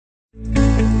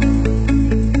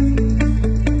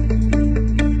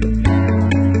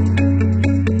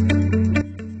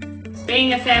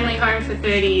for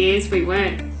 30 years. We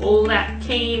weren't all that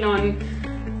keen on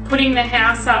putting the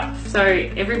house up so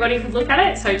everybody could look at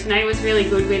it. So Taney was really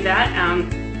good with that.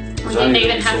 We didn't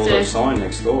even have to sign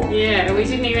next door. Yeah, we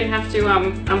didn't even have to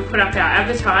put up our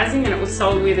advertising, and it was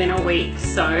sold within a week.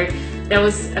 So there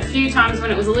was a few times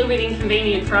when it was a little bit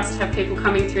inconvenient for us to have people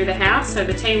coming through the house. So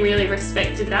the team really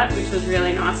respected that, which was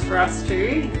really nice for us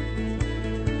too.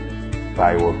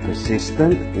 They were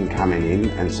persistent in coming in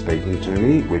and speaking to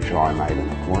me, which I made an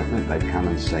appointment. They'd come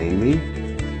and see me.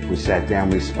 We sat down,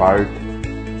 we spoke.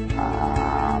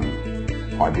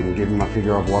 I didn't give them a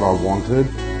figure of what I wanted.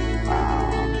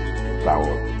 They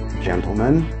were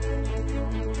gentlemen.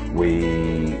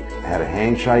 We had a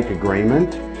handshake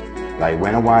agreement. They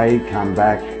went away, come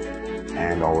back,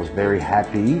 and I was very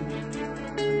happy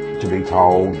to be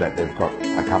told that they've got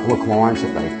a couple of clients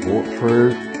that they've fought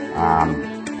through.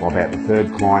 About the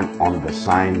third client on the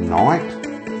same night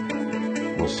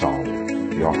was sold.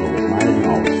 The offer was made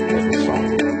and it was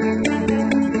sold.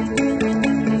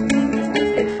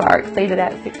 It far exceeded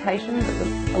our expectations. It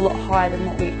was a lot higher than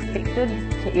what we expected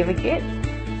to ever get.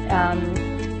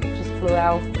 It just blew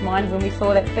our mind when we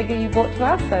saw that figure you brought to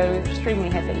us, so we're extremely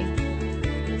happy.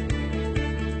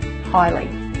 Highly.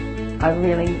 I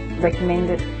really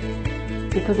recommend it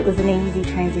because it was an easy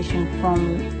transition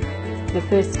from the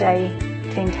first day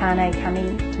Team Taney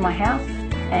coming to my house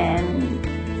and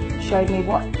showed me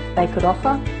what they could offer,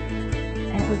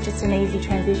 and it was just an easy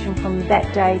transition from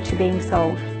that day to being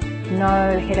sold.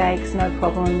 No headaches, no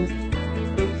problems.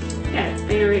 Yeah, it's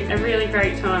been a really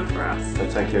great time for us. They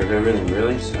take care of everything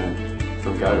really, so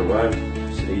from go to road,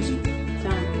 it's easy.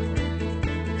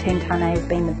 Done. Team Taney has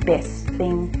been the best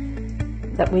thing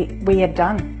that we have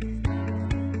done.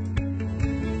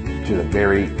 To the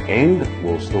very end,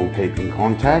 we'll still keep in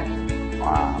contact.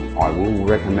 I will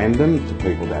recommend them to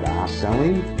people that are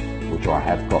selling, which I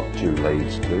have got 2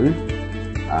 leads to,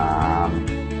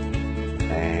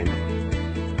 and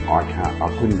I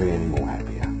couldn't be any more happy.